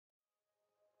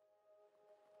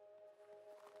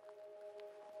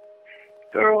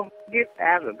Girl, get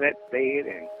out of that bed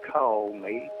and call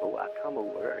me before I come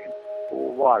over and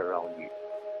pour water on you.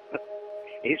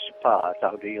 It's Pa. I'll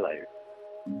talk to you later.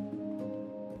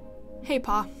 Hey,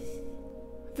 Pa.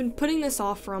 I've been putting this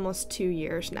off for almost 2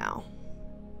 years now.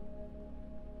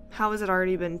 How has it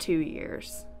already been 2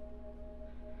 years?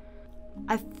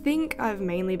 I think I've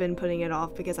mainly been putting it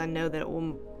off because I know that it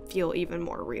will feel even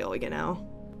more real, you know?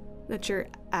 That you're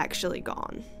actually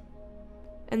gone.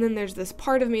 And then there's this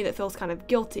part of me that feels kind of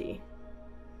guilty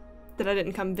that I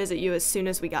didn't come visit you as soon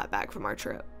as we got back from our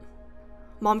trip.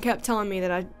 Mom kept telling me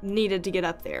that I needed to get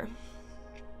up there,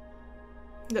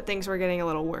 that things were getting a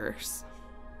little worse.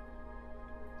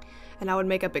 And I would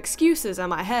make up excuses in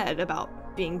my head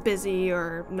about being busy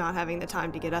or not having the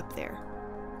time to get up there.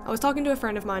 I was talking to a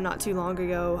friend of mine not too long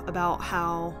ago about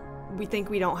how we think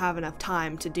we don't have enough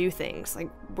time to do things, like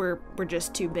we're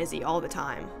just too busy all the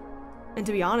time. And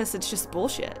to be honest, it's just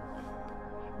bullshit.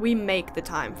 We make the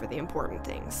time for the important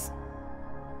things.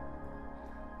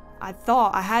 I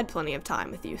thought I had plenty of time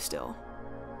with you still.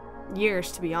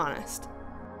 Years, to be honest.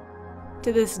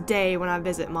 To this day, when I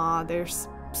visit Ma, there's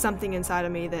something inside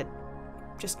of me that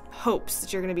just hopes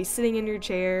that you're gonna be sitting in your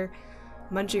chair,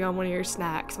 munching on one of your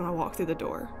snacks when I walk through the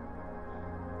door.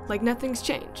 Like nothing's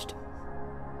changed.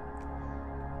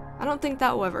 I don't think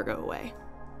that will ever go away.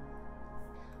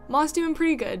 Ma's doing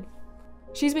pretty good.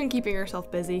 She's been keeping herself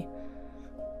busy.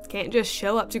 Can't just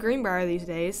show up to Greenbrier these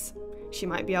days. She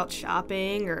might be out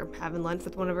shopping or having lunch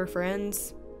with one of her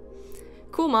friends.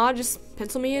 Cool, Ma, just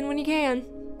pencil me in when you can.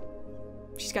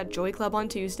 She's got Joy Club on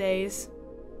Tuesdays,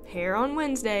 hair on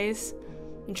Wednesdays,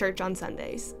 and church on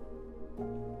Sundays.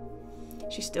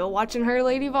 She's still watching her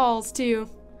Lady Vols, too.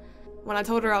 When I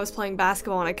told her I was playing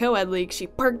basketball in a co-ed league, she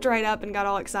perked right up and got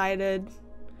all excited.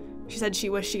 She said she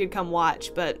wished she could come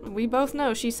watch, but we both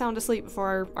know she's sound asleep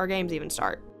before our games even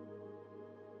start.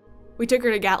 We took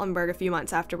her to Gatlinburg a few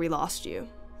months after we lost you.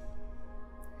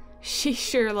 She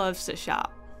sure loves to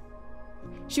shop.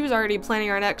 She was already planning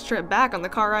our next trip back on the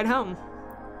car ride home.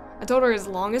 I told her as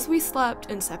long as we slept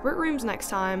in separate rooms next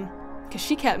time, because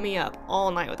she kept me up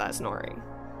all night with that snoring.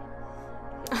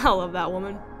 I love that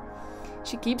woman.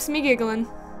 She keeps me giggling.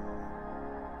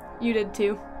 You did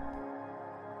too.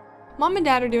 Mom and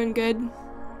Dad are doing good.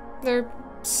 They're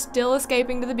still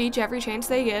escaping to the beach every chance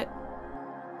they get.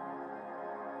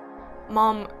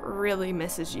 Mom really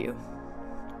misses you.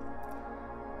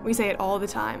 We say it all the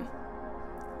time.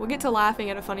 We'll get to laughing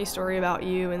at a funny story about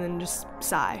you and then just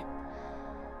sigh.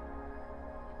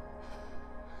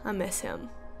 I miss him.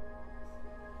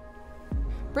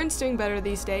 Brent's doing better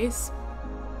these days,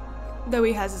 though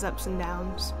he has his ups and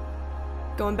downs,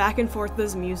 going back and forth with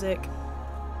his music.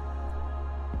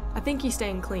 I think he's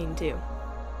staying clean too.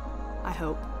 I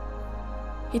hope.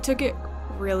 He took it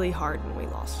really hard when we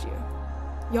lost you.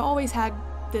 You always had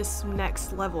this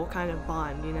next level kind of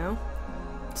bond, you know?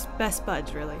 It's best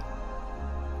buds, really.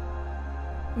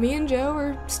 Me and Joe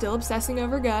are still obsessing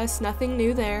over Gus, nothing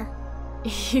new there.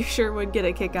 You sure would get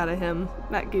a kick out of him,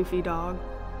 that goofy dog.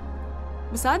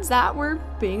 Besides that, we're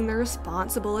being the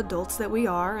responsible adults that we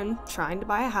are and trying to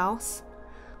buy a house.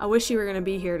 I wish you were going to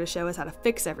be here to show us how to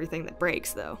fix everything that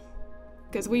breaks, though.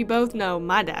 Because we both know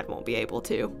my dad won't be able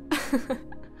to.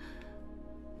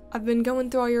 I've been going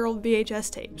through all your old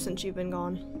VHS tapes since you've been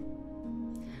gone.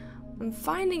 I'm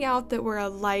finding out that we're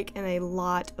alike in a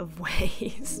lot of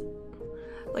ways.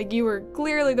 Like, you were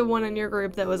clearly the one in your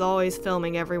group that was always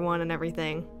filming everyone and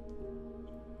everything.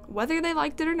 Whether they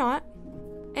liked it or not.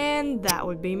 And that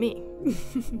would be me.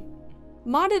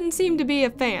 Ma didn't seem to be a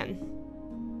fan.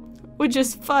 Which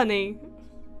is funny,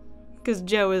 because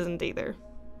Joe isn't either.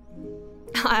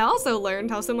 I also learned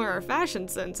how similar our fashion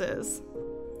sense is.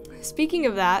 Speaking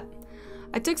of that,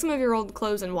 I took some of your old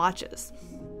clothes and watches.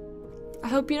 I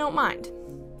hope you don't mind.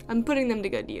 I'm putting them to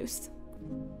good use.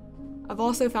 I've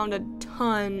also found a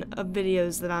ton of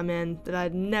videos that I'm in that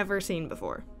I'd never seen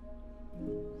before.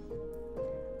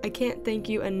 I can't thank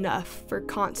you enough for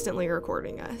constantly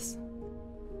recording us.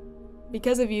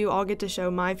 Because of you, I'll get to show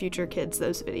my future kids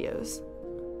those videos.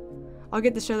 I'll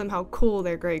get to show them how cool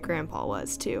their great-grandpa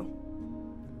was, too.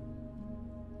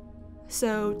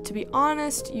 So, to be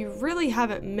honest, you really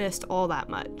haven't missed all that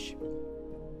much.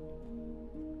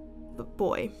 But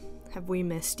boy, have we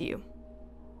missed you.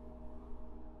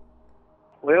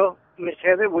 Well, Miss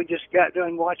Heather, we just got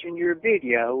done watching your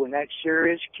video, and that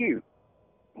sure is cute.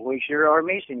 We sure are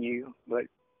missing you, but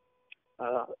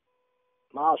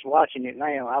Ma's watching it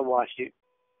now. I watched it,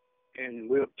 and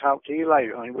we'll talk to you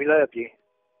later, honey. We love you.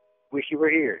 Wish you were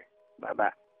here.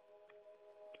 Bye-bye.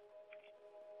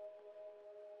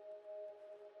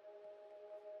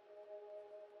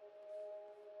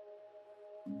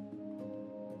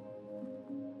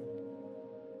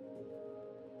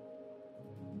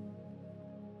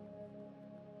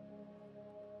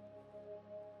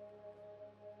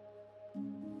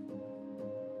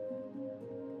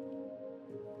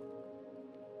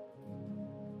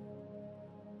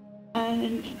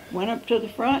 and went up to the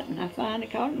front, and I finally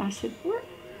called him. I said, "Where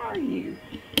are you?"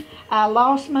 "I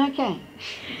lost my cane."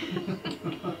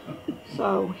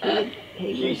 So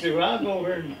he She was. said, "Well, I'll go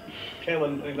over and tell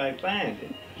them if they find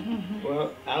it."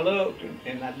 Well, I looked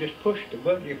and I just pushed the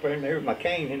buggy up there and there was my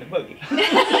cane in the buggy.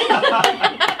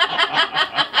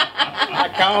 I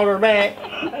called her back.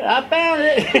 I found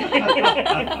it.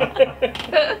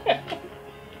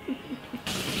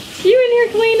 You in here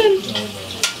cleaning?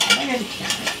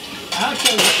 I'll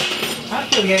show you how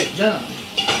it's done.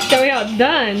 Show me how it's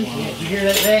done. You hear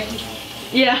that racket?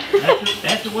 Yeah.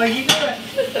 That's the way you do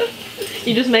it.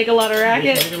 You just make a lot of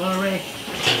racket. Just make a little racket.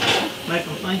 Make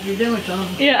them think you're doing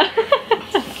something. Yeah.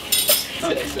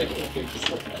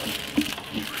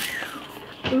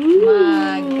 Ooh,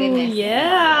 My goodness.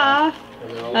 Yeah.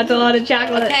 That's a lot of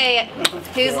chocolate. Okay,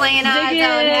 who's laying eyes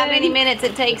on how many minutes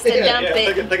it takes to dump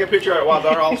it? Take a picture of it while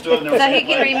they're all still in there. So he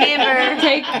can remember.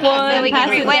 Take one. So we can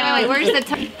pass it wait, down. where's the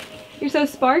time? You're so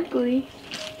sparkly.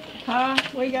 Huh?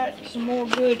 We got some more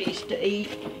goodies to eat.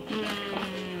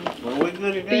 Well, we're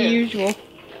good at The that. usual.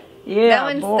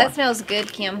 Yeah, That boy. that smells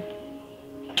good, Kim.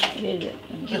 Is it?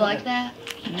 You like that?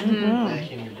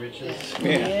 Mm-hmm. In your britches.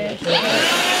 Yes.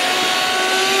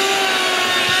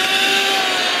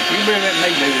 You better let me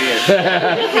do this.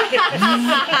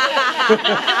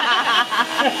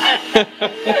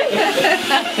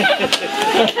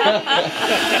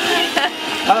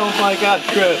 I don't think I'd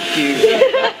trust you.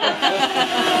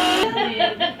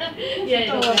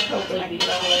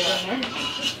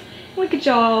 Look at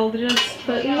y'all just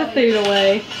putting the food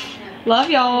away. Love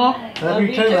y'all. Love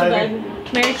you too, baby.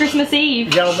 Merry Christmas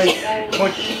Eve. Y'all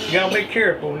be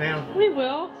careful now. We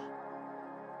will.